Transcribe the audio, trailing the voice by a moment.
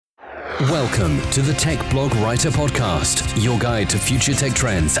Welcome to the Tech Blog Writer Podcast, your guide to future tech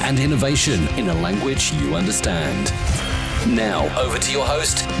trends and innovation in a language you understand. Now, over to your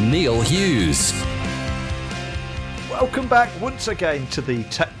host, Neil Hughes. Welcome back once again to the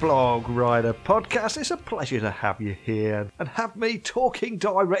Tech Blog Writer Podcast. It's a pleasure to have you here and have me talking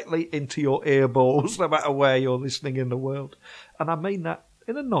directly into your earballs, no matter where you're listening in the world. And I mean that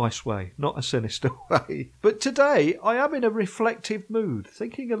in a nice way, not a sinister way. But today, I am in a reflective mood,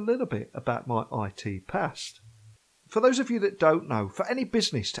 thinking a little bit about my IT past. For those of you that don't know, for any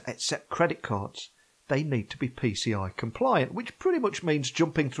business to accept credit cards, they need to be PCI compliant, which pretty much means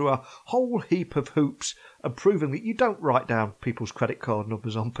jumping through a whole heap of hoops and proving that you don't write down people's credit card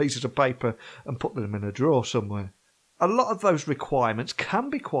numbers on pieces of paper and put them in a drawer somewhere. A lot of those requirements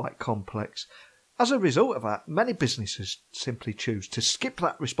can be quite complex. As a result of that, many businesses simply choose to skip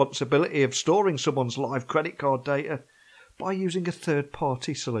that responsibility of storing someone's live credit card data by using a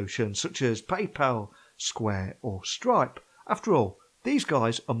third-party solution such as PayPal, Square or Stripe. After all, these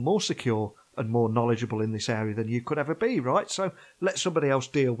guys are more secure and more knowledgeable in this area than you could ever be, right? So let somebody else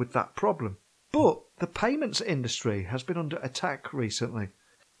deal with that problem. But the payments industry has been under attack recently,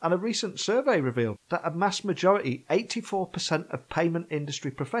 and a recent survey revealed that a mass majority, 84% of payment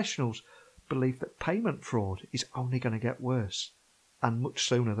industry professionals, believe that payment fraud is only going to get worse, and much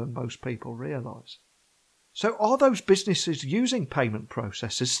sooner than most people realise. So are those businesses using payment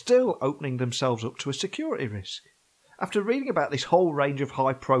processors still opening themselves up to a security risk? After reading about this whole range of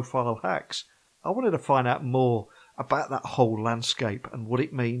high-profile hacks, I wanted to find out more about that whole landscape and what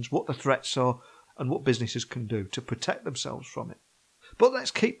it means, what the threats are, and what businesses can do to protect themselves from it. But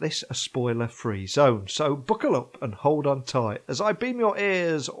let's keep this a spoiler-free zone, so buckle up and hold on tight as I beam your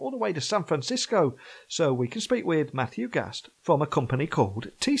ears all the way to San Francisco so we can speak with Matthew Gast from a company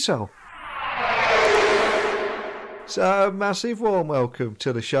called tCell. So, massive warm welcome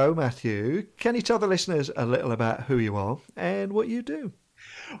to the show, Matthew. Can you tell the listeners a little about who you are and what you do?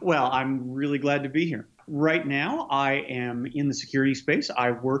 Well, I'm really glad to be here. Right now, I am in the security space.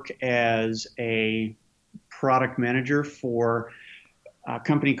 I work as a product manager for a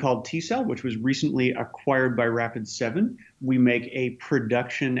company called tCell, which was recently acquired by Rapid7. We make a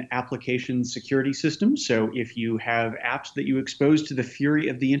production application security system. So if you have apps that you expose to the fury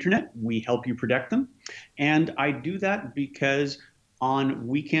of the internet, we help you protect them. And I do that because on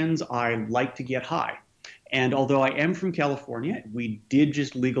weekends, I like to get high. And although I am from California, we did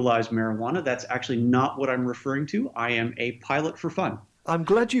just legalize marijuana. That's actually not what I'm referring to. I am a pilot for fun. I'm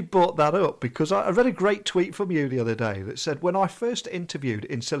glad you brought that up because I read a great tweet from you the other day that said, when I first interviewed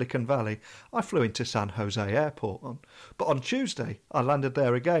in Silicon Valley, I flew into San Jose Airport. But on Tuesday, I landed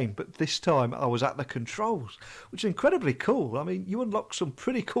there again, but this time I was at the controls, which is incredibly cool. I mean, you unlocked some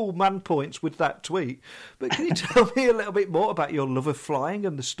pretty cool man points with that tweet. But can you tell me a little bit more about your love of flying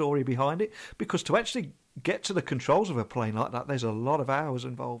and the story behind it? Because to actually get to the controls of a plane like that, there's a lot of hours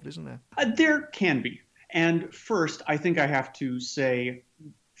involved, isn't there? There can be. And first, I think I have to say,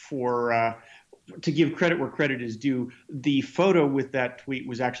 to give credit where credit is due, the photo with that tweet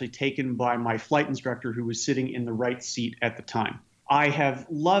was actually taken by my flight instructor who was sitting in the right seat at the time. I have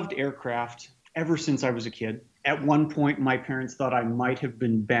loved aircraft ever since I was a kid. At one point, my parents thought I might have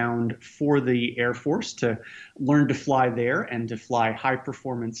been bound for the Air Force to learn to fly there and to fly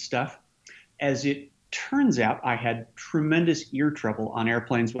high-performance stuff. As it turns out, I had tremendous ear trouble on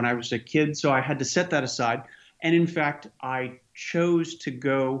airplanes when I was a kid, so I had to set that aside. And in fact, I chose to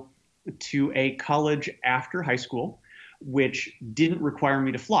go to a college after high school, which didn't require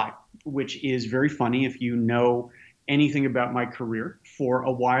me to fly, which is very funny if you know anything about my career. For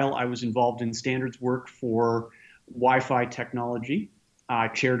a while, I was involved in standards work for Wi-Fi technology. I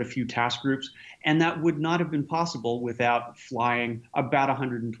chaired a few task groups, and that would not have been possible without flying about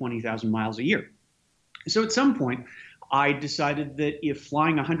 120,000 miles a year. So at some point, I decided that if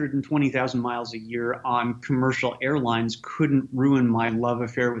flying 120,000 miles a year on commercial airlines couldn't ruin my love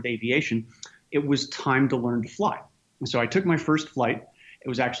affair with aviation, it was time to learn to fly. So I took my first flight. It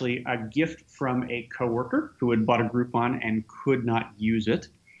was actually a gift from a coworker who had bought a Groupon and could not use it.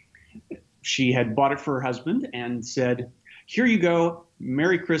 She had bought it for her husband and said, "Here you go,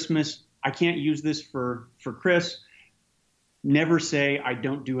 Merry Christmas. I can't use this for Chris. Never say I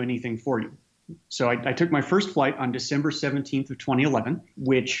don't do anything for you." So I took my first flight on December 17th of 2011,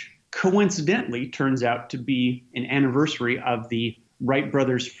 which coincidentally turns out to be an anniversary of the Wright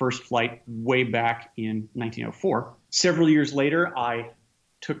brothers' first flight way back in 1904. Several years later, I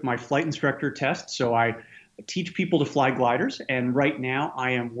took my flight instructor test, so I teach people to fly gliders, and right now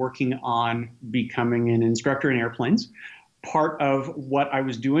I am working on becoming an instructor in airplanes. Part of what I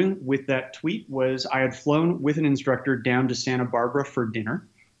was doing with that tweet was I had flown with an instructor down to Santa Barbara for dinner.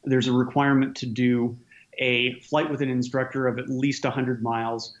 there's a requirement to do a flight with an instructor of at least 100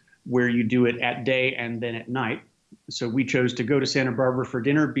 miles where you do it at day and then at night. So we chose to go to Santa Barbara for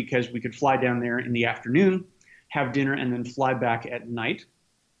dinner because we could fly down there in the afternoon, have dinner, and then fly back at night.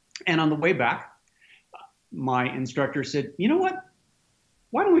 And on the way back, my instructor said, you know what?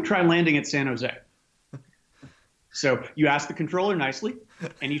 Why don't we try landing at San Jose? So you ask the controller nicely,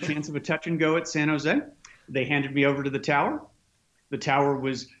 any chance of a touch and go at San Jose? They handed me over to the tower. The tower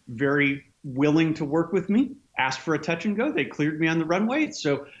was very willing to work with me, asked for a touch and go. They cleared me on the runway.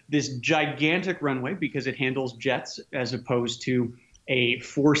 So this gigantic runway, because it handles jets as opposed to a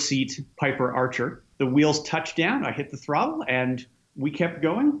 4-seat Piper Archer. The wheels touched down, I hit the throttle, and we kept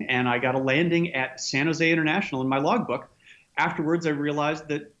going, and I got a landing at San Jose International in my logbook. Afterwards, I realized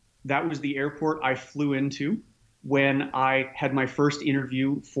that that was the airport I flew into when I had my first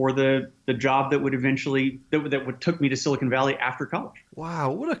interview for the job that would eventually, that would took me to Silicon Valley after college.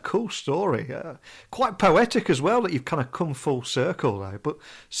 Wow, what a cool story. Quite poetic as well that you've kind of come full circle though. But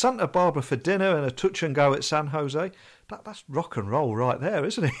Santa Barbara for dinner and a touch and go at San Jose, that's rock and roll right there,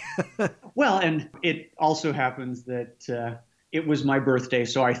 isn't it? Well, and it also happens that it was my birthday,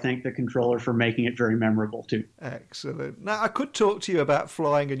 so I thank the controller for making it very memorable too. Excellent. Now, I could talk to you about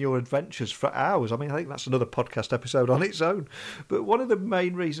flying and your adventures for hours. I mean, I think that's another podcast episode on its own. But one of the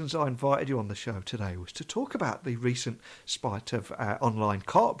main reasons I invited you on the show today was to talk about the recent spate of online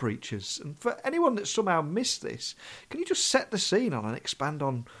cart breaches. And for anyone that somehow missed this, can you just set the scene on and expand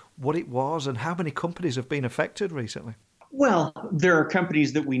on what it was and how many companies have been affected recently? Well, there are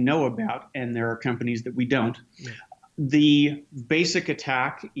companies that we know about and there are companies that we don't. Yeah. The basic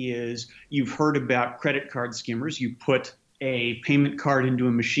attack is, you've heard about credit card skimmers. You put a payment card into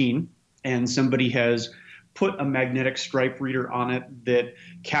a machine and somebody has put a magnetic stripe reader on it that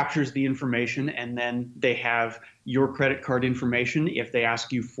captures the information, and then they have your credit card information. If they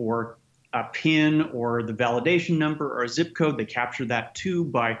ask you for a PIN or the validation number or a zip code, they capture that too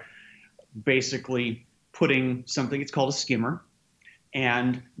by basically putting something, it's called a skimmer,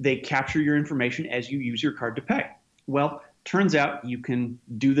 and they capture your information as you use your card to pay. Well, turns out you can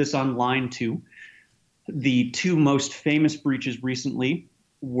do this online too. The two most famous breaches recently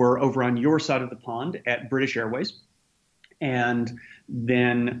were over on your side of the pond at British Airways, and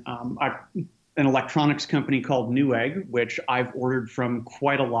then an electronics company called Newegg, which I've ordered from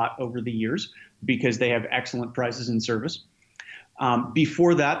quite a lot over the years because they have excellent prices and service.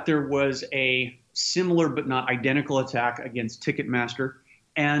 Before that, there was a similar but not identical attack against Ticketmaster,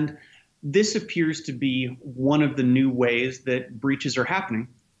 and this appears to be one of the new ways that breaches are happening,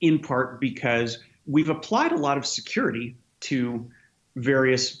 in part because we've applied a lot of security to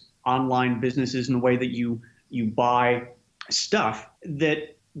various online businesses in the way that you buy stuff,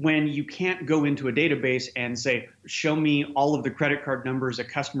 that when you can't go into a database and say, show me all of the credit card numbers a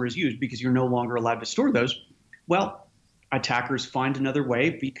customer has used because you're no longer allowed to store those, well, attackers find another way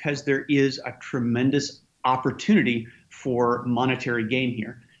because there is a tremendous opportunity for monetary gain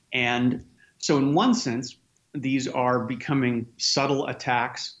here. And so in one sense, these are becoming subtle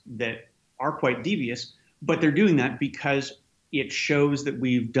attacks that are quite devious, but they're doing that because it shows that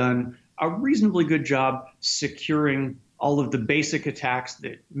we've done a reasonably good job securing all of the basic attacks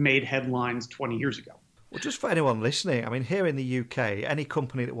that made headlines 20 years ago. Well, just for anyone listening, I mean, here in the UK, any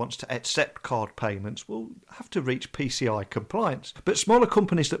company that wants to accept card payments will have to reach PCI compliance. But smaller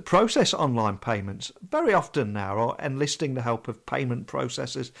companies that process online payments very often now are enlisting the help of payment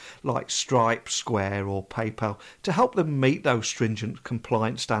processors like Stripe, Square or PayPal to help them meet those stringent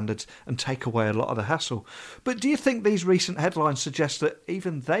compliance standards and take away a lot of the hassle. But do you think these recent headlines suggest that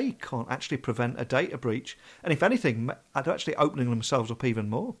even they can't actually prevent a data breach? And if anything, are actually opening themselves up even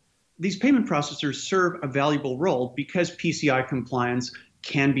more? These payment processors serve a valuable role because PCI compliance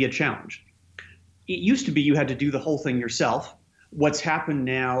can be a challenge. It used to be you had to do the whole thing yourself. What's happened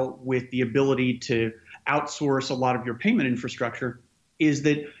now with the ability to outsource a lot of your payment infrastructure is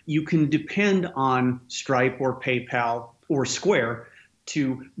that you can depend on Stripe or PayPal or Square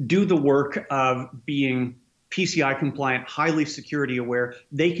to do the work of being PCI compliant, highly security aware.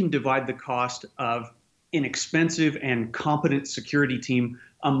 They can divide the cost of an expensive and competent security team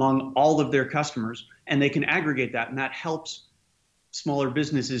among all of their customers, and they can aggregate that, and that helps smaller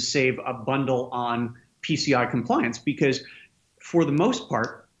businesses save a bundle on PCI compliance because for the most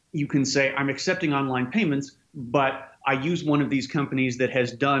part, you can say, I'm accepting online payments, but I use one of these companies that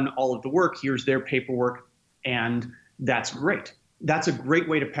has done all of the work. Here's their paperwork, and that's great. That's a great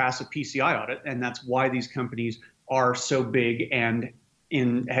way to pass a PCI audit, and that's why these companies are so big and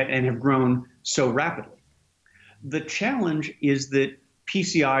have grown so rapidly. The challenge is that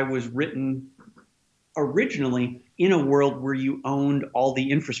PCI was written originally in a world where you owned all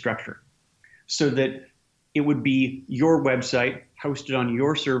the infrastructure, so that it would be your website hosted on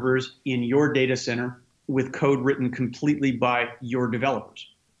your servers in your data center with code written completely by your developers.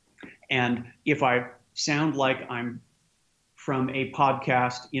 And if I sound like I'm from a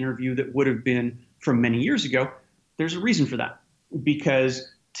podcast interview that would have been from many years ago, there's a reason for that.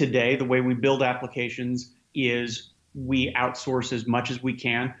 Because today, the way we build applications is we outsource as much as we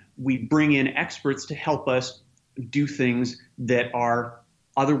can. We bring in experts to help us do things that are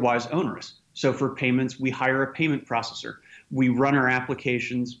otherwise onerous. So for payments, we hire a payment processor. We run our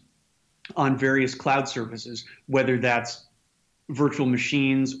applications on various cloud services, whether that's virtual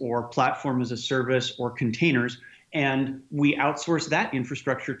machines or platform as a service or containers, and we outsource that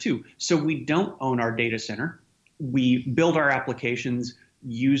infrastructure too. So we don't own our data center. We build our applications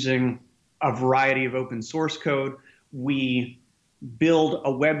using a variety of open source code. We build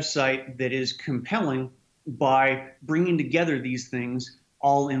a website that is compelling by bringing together these things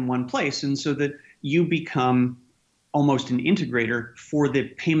all in one place, and so that you become almost an integrator for the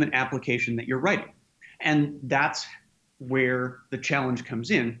payment application that you're writing. And that's where the challenge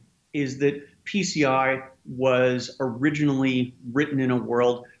comes in, is that PCI was originally written in a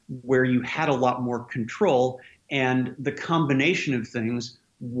world where you had a lot more control, and the combination of things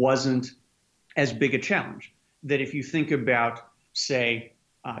wasn't as big a challenge. That if you think about, say,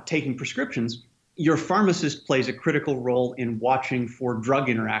 taking prescriptions, your pharmacist plays a critical role in watching for drug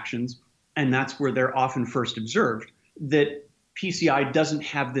interactions, and that's where they're often first observed. That PCI doesn't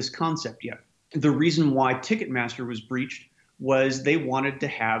have this concept yet. The reason why Ticketmaster was breached was they wanted to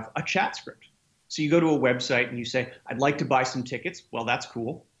have a chat script. So you go to a website and you say, I'd like to buy some tickets. Well, that's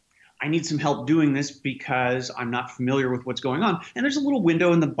cool. I need some help doing this because I'm not familiar with what's going on. And there's a little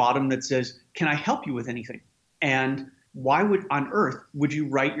window in the bottom that says, can I help you with anything? And why on earth would you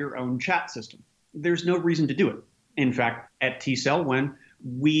write your own chat system? There's no reason to do it. In fact, at tCell, when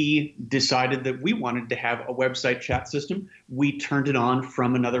we decided that we wanted to have a website chat system, we turned it on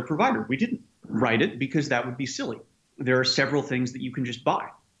from another provider. We didn't write it because that would be silly. There are several things that you can just buy.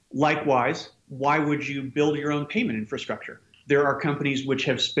 Likewise, why would you build your own payment infrastructure? There are companies which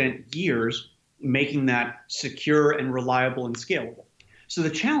have spent years making that secure and reliable and scalable. So the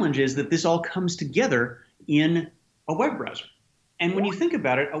challenge is that this all comes together in a web browser. And when you think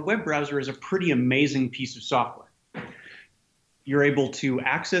about it, a web browser is a pretty amazing piece of software. You're able to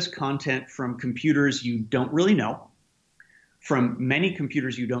access content from computers you don't really know, from many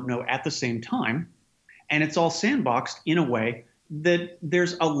computers you don't know at the same time, and it's all sandboxed in a way that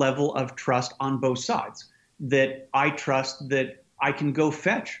there's a level of trust on both sides, that I trust that I can go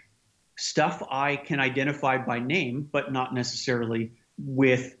fetch stuff I can identify by name, but not necessarily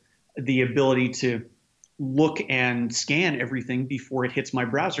with the ability to look and scan everything before it hits my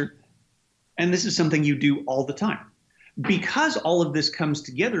browser. And this is something you do all the time. Because all of this comes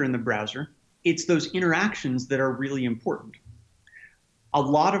together in the browser, it's those interactions that are really important. A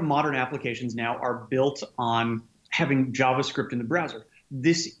lot of modern applications now are built on having JavaScript in the browser.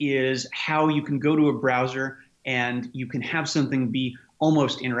 This is how you can go to a browser and you can have something be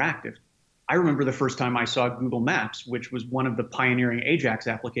almost interactive. I remember the first time I saw Google Maps, which was one of the pioneering Ajax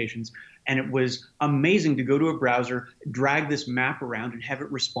applications, and it was amazing to go to a browser, drag this map around, and have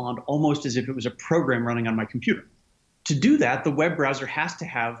it respond almost as if it was a program running on my computer. To do that, the web browser has to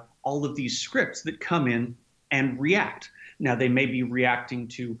have all of these scripts that come in and react. Now, they may be reacting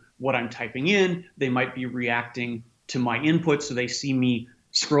to what I'm typing in. They might be reacting to my input, so they see me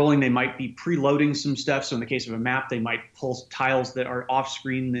scrolling. They might be preloading some stuff. So in the case of a map, they might pull tiles that are off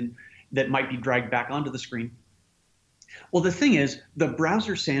screen and that might be dragged back onto the screen. Well, the thing is, the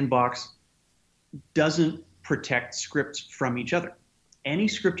browser sandbox doesn't protect scripts from each other. Any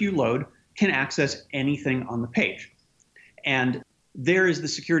script you load can access anything on the page. And there is the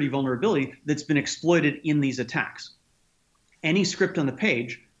security vulnerability that's been exploited in these attacks. Any script on the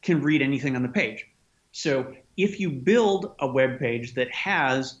page can read anything on the page. So if you build a web page that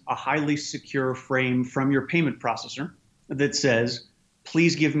has a highly secure frame from your payment processor that says,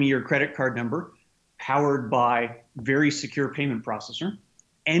 please give me your credit card number, powered by very secure payment processor,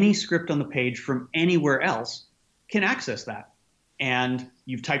 any script on the page from anywhere else can access that. And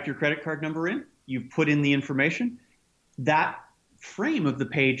you've typed your credit card number in, you've put in the information. That frame of the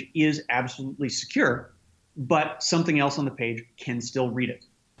page is absolutely secure, but something else on the page can still read it.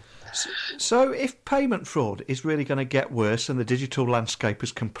 So if payment fraud is really going to get worse and the digital landscape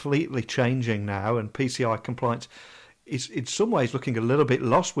is completely changing now and PCI compliance is in some ways looking a little bit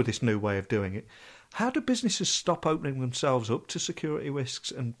lost with this new way of doing it, how do businesses stop opening themselves up to security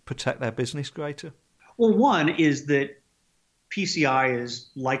risks and protect their business greater? Well, one is that PCI is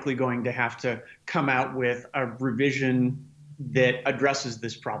likely going to have to come out with a revision that addresses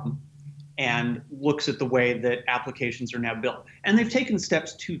this problem and looks at the way that applications are now built. And they've taken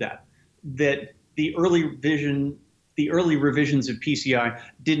steps to that the early revisions of PCI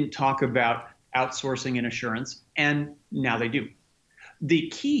didn't talk about outsourcing and assurance, and now they do. The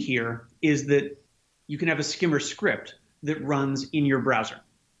key here is that you can have a skimmer script that runs in your browser.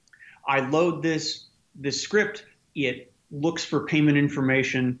 I load this script, it looks for payment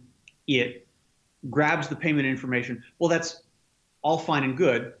information, it grabs the payment information. Well, that's all fine and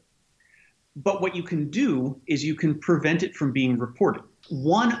good, but what you can do is you can prevent it from being reported.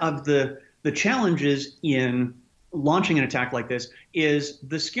 One of the challenges in launching an attack like this is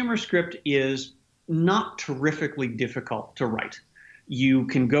the skimmer script is not terrifically difficult to write. You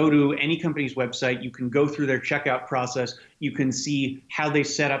can go to any company's website, you can go through their checkout process, you can see how they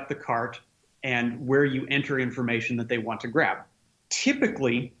set up the cart and where you enter information that they want to grab.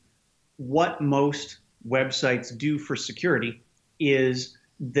 Typically, what most websites do for security is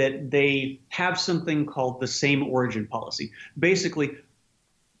that they have something called the same origin policy. Basically,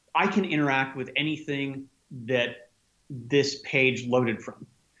 I can interact with anything that this page loaded from.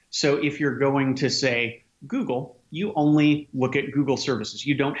 So if you're going to say Google, you only look at Google services.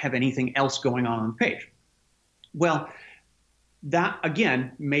 You don't have anything else going on the page. Well, that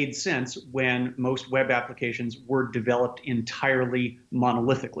again made sense when most web applications were developed entirely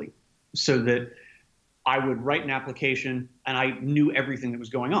monolithically, so that I would write an application and I knew everything that was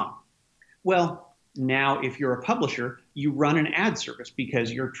going on. Well, now if you're a publisher, you run an ad service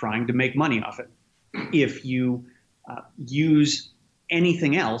because you're trying to make money off it. If you use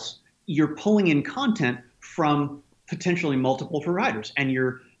anything else, you're pulling in content from potentially multiple providers, and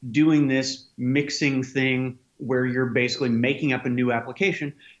you're doing this mixing thing where you're basically making up a new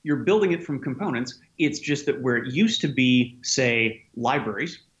application. You're building it from components. It's just that where it used to be, say,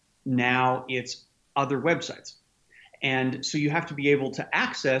 libraries, now it's other websites. And so you have to be able to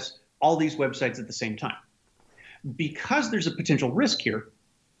access all these websites at the same time. Because there's a potential risk here,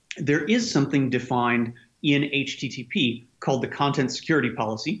 there is something defined in HTTP called the Content Security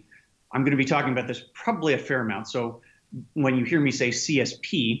Policy. I'm going to be talking about this probably a fair amount. So when you hear me say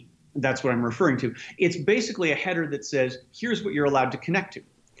CSP, that's what I'm referring to. It's basically a header that says, here's what you're allowed to connect to.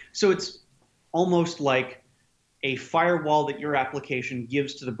 So it's almost like a firewall that your application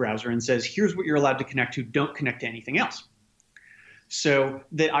gives to the browser and says, here's what you're allowed to connect to, don't connect to anything else. So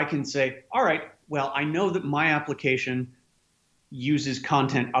that I can say, all right, well, I know that my application uses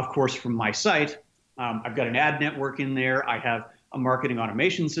content, of course, from my site. I've got an ad network in there. I have a marketing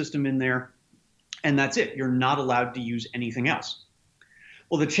automation system in there. And that's it. You're not allowed to use anything else.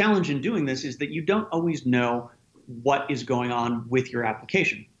 Well, the challenge in doing this is that you don't always know what is going on with your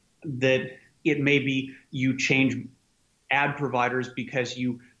application. That it may be you change ad providers because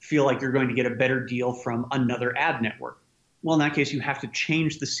you feel like you're going to get a better deal from another ad network. Well, in that case, you have to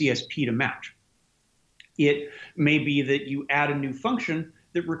change the CSP to match. It may be that you add a new function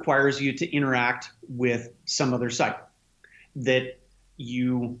that requires you to interact with some other site, that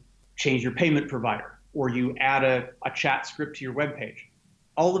you change your payment provider, or you add a chat script to your web page.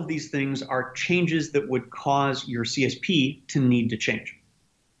 All of these things are changes that would cause your CSP to need to change.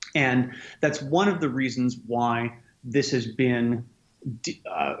 And that's one of the reasons why this hasn't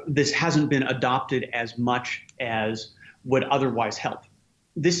been adopted as much as would otherwise help.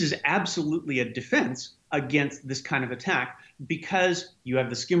 This is absolutely a defense against this kind of attack because you have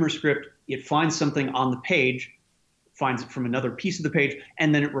the skimmer script, it finds something on the page, finds it from another piece of the page,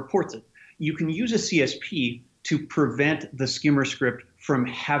 and then it reports it. You can use a CSP to prevent the skimmer script from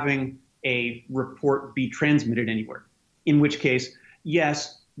having a report be transmitted anywhere. In which case,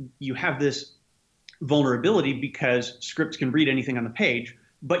 yes, you have this vulnerability because scripts can read anything on the page,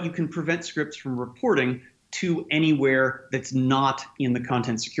 but you can prevent scripts from reporting to anywhere that's not in the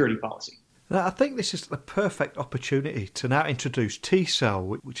content security policy. Now, I think this is the perfect opportunity to now introduce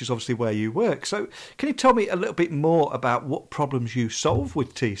tCell, which is obviously where you work. So can you tell me a little bit more about what problems you solve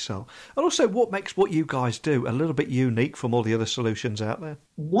with tCell, and also what makes what you guys do a little bit unique from all the other solutions out there?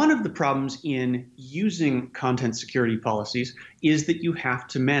 One of the problems in using content security policies is that you have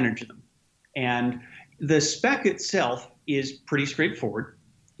to manage them. And the spec itself is pretty straightforward.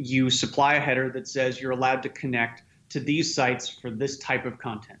 You supply a header that says you're allowed to connect to these sites for this type of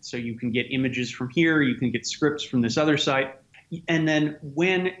content. So you can get images from here, you can get scripts from this other site. And then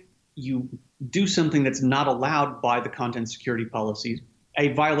when you do something that's not allowed by the content security policies,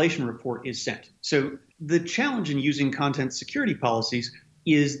 a violation report is sent. So the challenge in using content security policies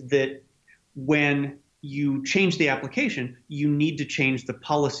is that when you change the application, you need to change the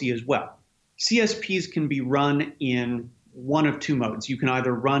policy as well. CSPs can be run in one of two modes. You can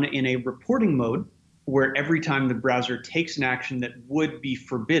either run in a reporting mode, where every time the browser takes an action that would be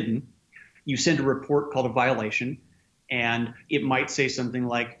forbidden, you send a report called a violation, and it might say something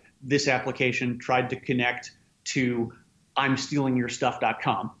like, this application tried to connect to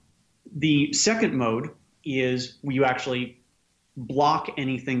imstealingyourstuff.com. The second mode is where you actually block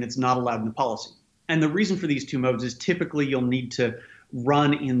anything that's not allowed in the policy. And the reason for these two modes is typically you'll need to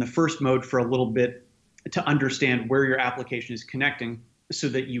run in the first mode for a little bit to understand where your application is connecting so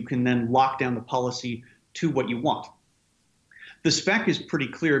that you can then lock down the policy to what you want. The spec is pretty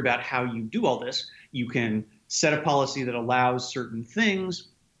clear about how you do all this. You can set a policy that allows certain things.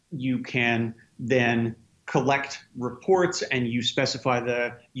 You can then collect reports, and you specify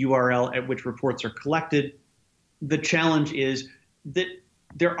the URL at which reports are collected. The challenge is that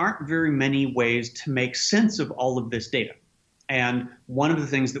there aren't very many ways to make sense of all of this data. And one of the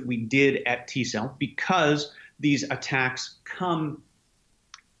things that we did at tCell, because these attacks come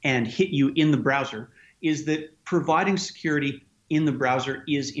and hit you in the browser, is that providing security in the browser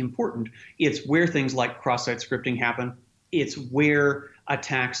is important. It's where things like cross-site scripting happen. It's where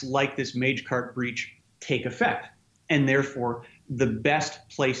attacks like this Magecart breach take effect. And therefore, the best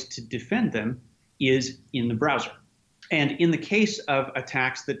place to defend them is in the browser. And in the case of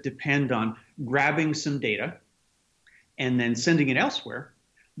attacks that depend on grabbing some data and then sending it elsewhere,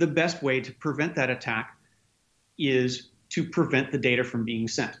 the best way to prevent that attack is to prevent the data from being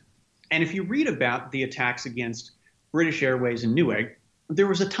sent. And if you read about the attacks against British Airways and Newegg, there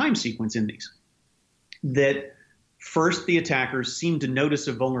was a time sequence in these. That first the attackers seemed to notice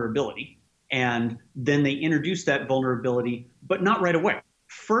a vulnerability, and then they introduced that vulnerability, but not right away.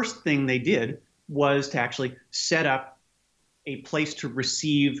 First thing they did was to actually set up a place to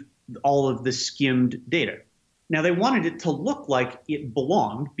receive all of the skimmed data. Now, they wanted it to look like it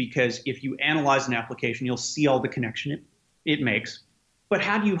belonged, because if you analyze an application, you'll see all the connection it makes. But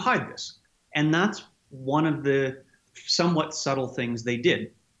how do you hide this? And that's one of the somewhat subtle things they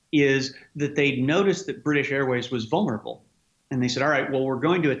did, is that they noticed that British Airways was vulnerable. And they said, all right, well, we're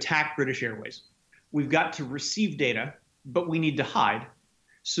going to attack British Airways. We've got to receive data, but we need to hide.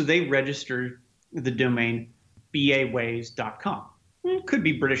 So they registered the domain baways.com. It could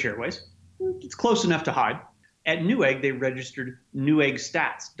be British Airways. It's close enough to hide. At Newegg, they registered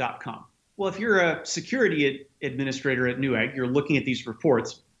neweggStats.com. Well, if you're a security administrator at Newegg, you're looking at these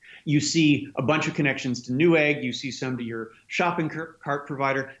reports, you see a bunch of connections to Newegg, you see some to your shopping cart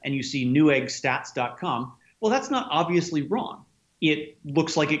provider, and you see neweggStats.com. Well, that's not obviously wrong. It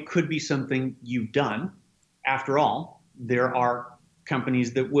looks like it could be something you've done. After all, there are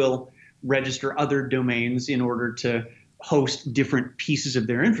companies that will register other domains in order to host different pieces of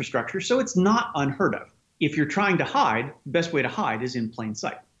their infrastructure, so it's not unheard of. If you're trying to hide, the best way to hide is in plain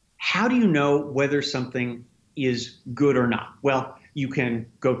sight. How do you know whether something is good or not? Well, you can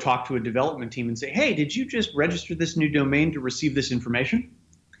go talk to a development team and say, hey, did you just register this new domain to receive this information?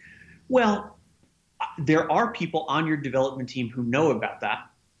 Well, there are people on your development team who know about that,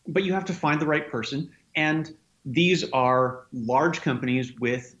 but you have to find the right person. And these are large companies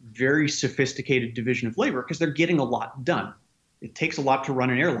with very sophisticated division of labor because they're getting a lot done. It takes a lot to run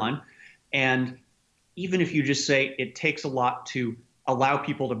an airline. And even if you just say it takes a lot to allow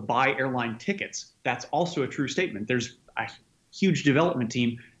people to buy airline tickets, that's also a true statement. There's a huge development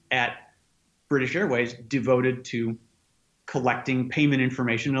team at British Airways devoted to collecting payment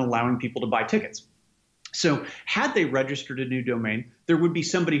information and allowing people to buy tickets. So had they registered a new domain, there would be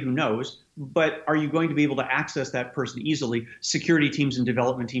somebody who knows, but are you going to be able to access that person easily? Security teams and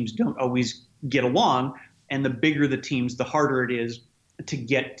development teams don't always get along, and the bigger the teams, the harder it is to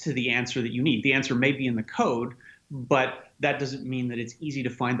get to the answer that you need. The answer may be in the code, but that doesn't mean that it's easy to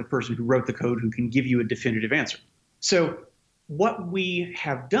find the person who wrote the code who can give you a definitive answer. So what we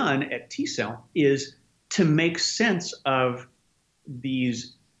have done at tCell is to make sense of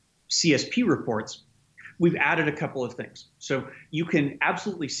these CSP reports. We've added a couple of things. So you can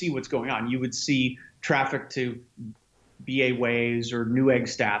absolutely see what's going on. You would see traffic to baways or Newegg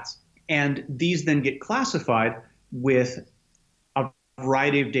stats, and these then get classified with a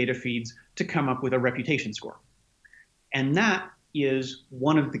variety of data feeds to come up with a reputation score. And that is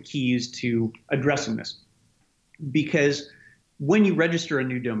one of the keys to addressing this. Because when you register a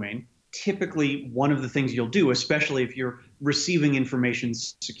new domain, typically one of the things you'll do, especially if you're receiving information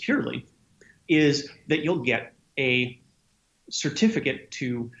securely, is that you'll get a certificate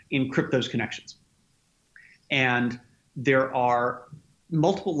to encrypt those connections. And there are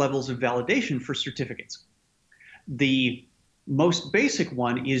multiple levels of validation for certificates. The most basic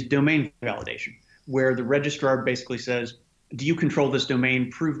one is domain validation, where the registrar basically says, do you control this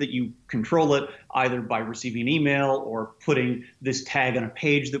domain? Prove that you control it either by receiving an email or putting this tag on a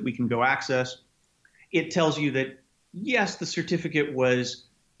page that we can go access. It tells you that, yes, the certificate was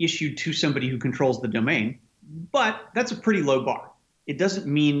issued to somebody who controls the domain, but that's a pretty low bar. It doesn't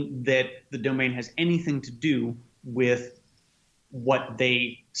mean that the domain has anything to do with what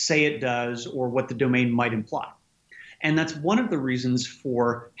they say it does or what the domain might imply. And that's one of the reasons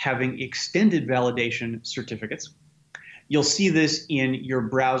for having extended validation certificates. You'll see this in your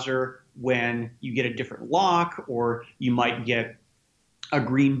browser when you get a different lock, or you might get a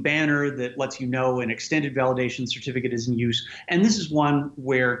green banner that lets you know an extended validation certificate is in use. And this is one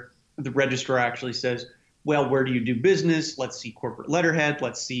where the registrar actually says, well, where do you do business? Let's see corporate letterhead.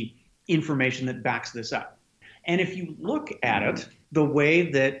 Let's see information that backs this up. And if you look at it, the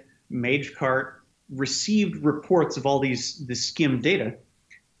way that Magecart received reports of all this skimmed data,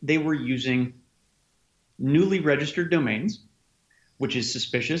 they were using newly registered domains, which is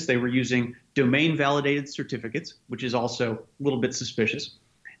suspicious. They were using domain validated certificates, which is also a little bit suspicious.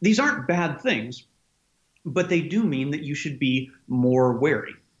 These aren't bad things, but they do mean that you should be more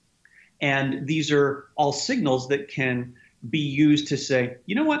wary. And these are all signals that can be used to say,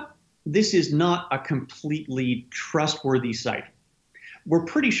 you know what, this is not a completely trustworthy site. We're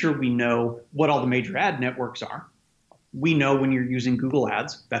pretty sure we know what all the major ad networks are. We know when you're using Google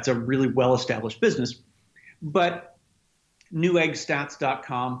Ads, that's a really well-established business. But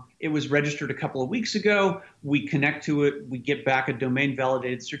neweggsstats.com, it was registered a couple of weeks ago. We connect to it. We get back a domain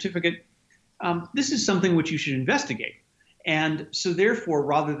validated certificate. This is something which you should investigate. And so therefore,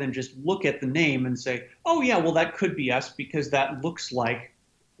 rather than just look at the name and say, oh yeah, well, that could be us because that looks like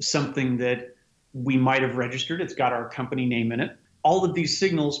something that we might have registered. It's got our company name in it. All of these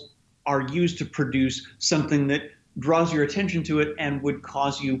signals are used to produce something that draws your attention to it and would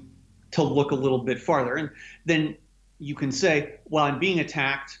cause you to look a little bit farther. And then you can say, well, I'm being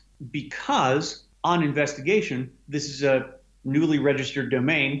attacked because on investigation, this is a newly registered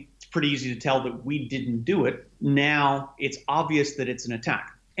domain. It's pretty easy to tell that we didn't do it. Now it's obvious that it's an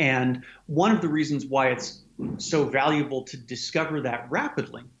attack. And one of the reasons why it's so valuable to discover that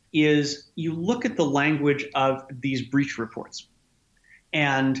rapidly is you look at the language of these breach reports.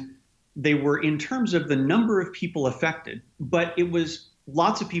 And they were in terms of the number of people affected, but it was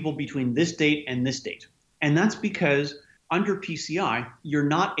lots of people between this date and this date. And that's because under PCI, you're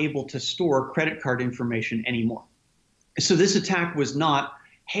not able to store credit card information anymore. So this attack was not,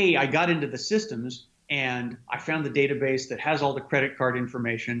 hey, I got into the systems and I found the database that has all the credit card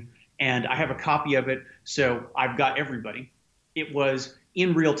information and I have a copy of it, so I've got everybody. It was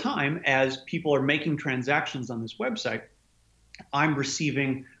in real time as people are making transactions on this website. I'm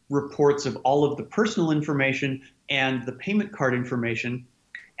receiving reports of all of the personal information and the payment card information,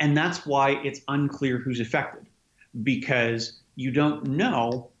 and that's why it's unclear who's affected, because you don't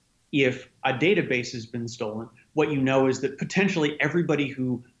know if a database has been stolen. What you know is that potentially everybody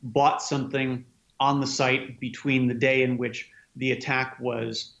who bought something on the site between the day in which the attack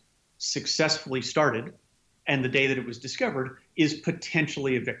was successfully started and the day that it was discovered is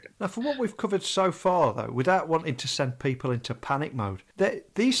potentially a victim. Now, from what we've covered so far, though, without wanting to send people into panic mode,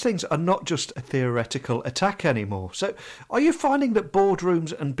 these things are not just a theoretical attack anymore. So are you finding that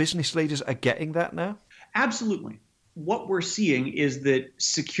boardrooms and business leaders are getting that now? Absolutely. What we're seeing is that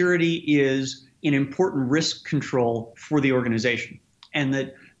security is an important risk control for the organization, and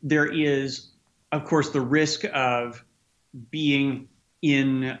that there is, of course, the risk of being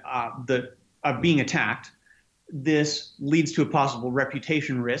being attacked. This leads to a possible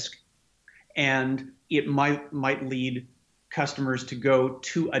reputation risk, and it might lead customers to go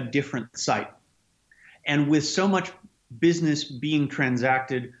to a different site. And with so much business being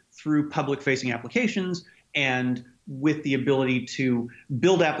transacted through public-facing applications and with the ability to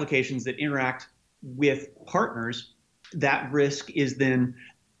build applications that interact with partners, that risk is then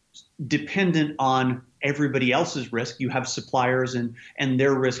dependent on everybody else's risk. You have suppliers and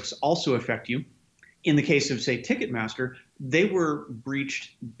their risks also affect you. In the case of, say, Ticketmaster, they were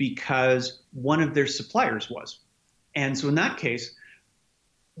breached because one of their suppliers was. And so in that case,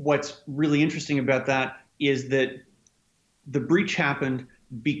 what's really interesting about that is that the breach happened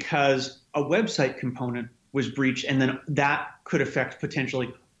because a website component was breached, and then that could affect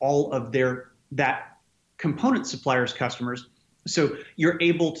potentially all of that component supplier's customers. So you're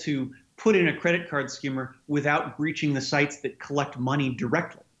able to put in a credit card skimmer without breaching the sites that collect money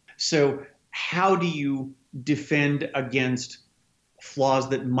directly. So how do you defend against flaws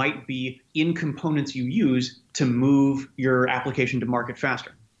that might be in components you use to move your application to market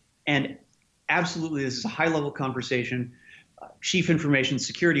faster? And absolutely, this is a high-level conversation. Chief information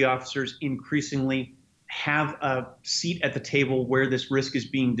security officers increasingly have a seat at the table where this risk is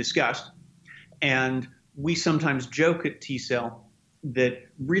being discussed. And we sometimes joke at tCell that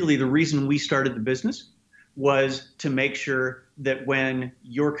really the reason we started the business was to make sure that when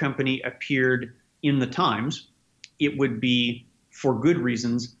your company appeared in the Times, it would be for good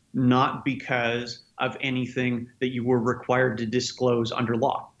reasons, not because of anything that you were required to disclose under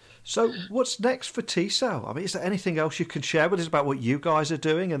law. So what's next for tCell? I mean, is there anything else you can share with us about what you guys are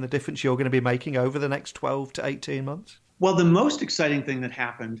doing and the difference you're going to be making over the next 12 to 18 months? Well, the most exciting thing that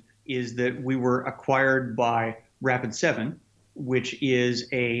happened is that we were acquired by Rapid7, which is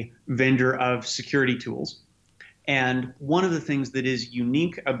a vendor of security tools. And one of the things that is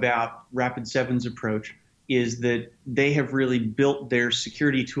unique about Rapid7's approach is that they have really built their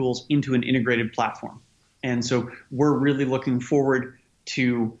security tools into an integrated platform. And so we're really looking forward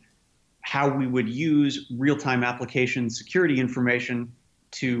to how we would use real-time application security information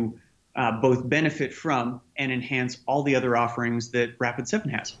to both benefit from and enhance all the other offerings that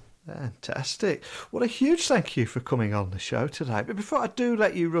Rapid7 has. Fantastic. Well, a huge thank you for coming on the show today. But before I do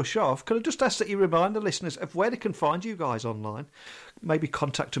let you rush off, can I just ask that you remind the listeners of where they can find you guys online? Maybe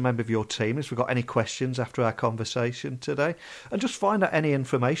contact a member of your team if we've got any questions after our conversation today, and just find out any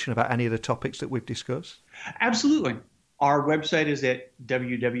information about any of the topics that we've discussed. Absolutely. Our website is at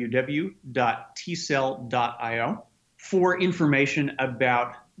www.tcell.io. For information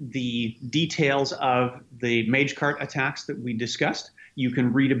about the details of the Magecart attacks that we discussed, you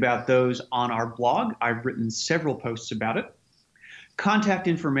can read about those on our blog. I've written several posts about it. Contact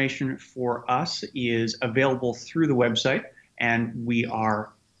information for us is available through the website, and we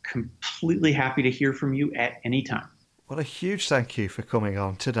are completely happy to hear from you at any time. Well, a huge thank you for coming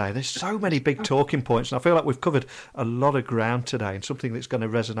on today. There's so many big talking points, and I feel like we've covered a lot of ground today, and something that's going to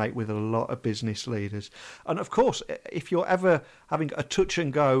resonate with a lot of business leaders. And of course, if you're ever having a touch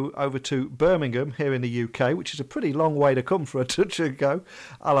and go over to Birmingham here in the UK, which is a pretty long way to come for a touch and go,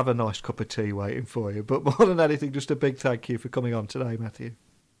 I'll have a nice cup of tea waiting for you. But more than anything, just a big thank you for coming on today, Matthew.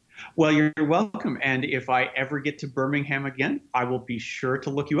 Well, you're welcome. And if I ever get to Birmingham again, I will be sure to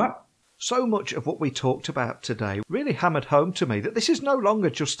look you up. So much of what we talked about today really hammered home to me that this is no longer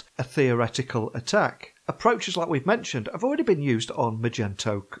just a theoretical attack. Approaches like we've mentioned have already been used on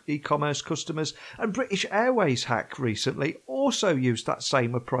Magento e-commerce customers, and British Airways hack recently also used that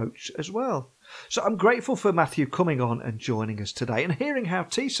same approach as well. So I'm grateful for Matthew coming on and joining us today and hearing how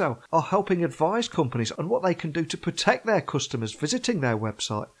tCell are helping advise companies on what they can do to protect their customers visiting their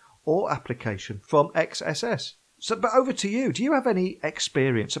website or application from XSS. So, but over to you. Do you have any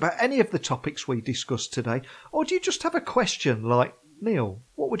experience about any of the topics we discussed today? Or do you just have a question like, Neil,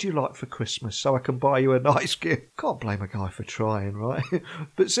 what would you like for Christmas so I can buy you a nice gift? Can't blame a guy for trying, right?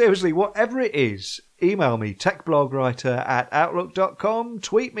 But seriously, whatever it is, email me, techblogwriter@outlook.com,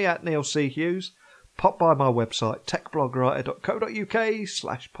 tweet me at Neil C. Hughes, pop by my website,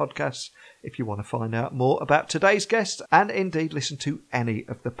 techblogwriter.co.uk/podcasts if you want to find out more about today's guest and indeed listen to any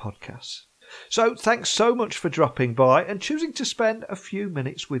of the podcasts. So thanks so much for dropping by and choosing to spend a few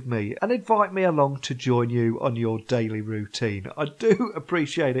minutes with me and invite me along to join you on your daily routine. I do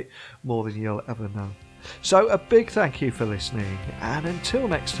appreciate it more than you'll ever know. So a big thank you for listening, and until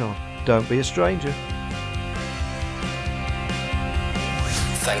next time, don't be a stranger.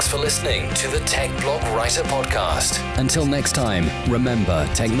 Thanks for listening to the Tech Blog Writer Podcast. Until next time, remember,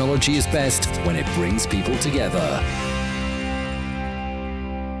 technology is best when it brings people together.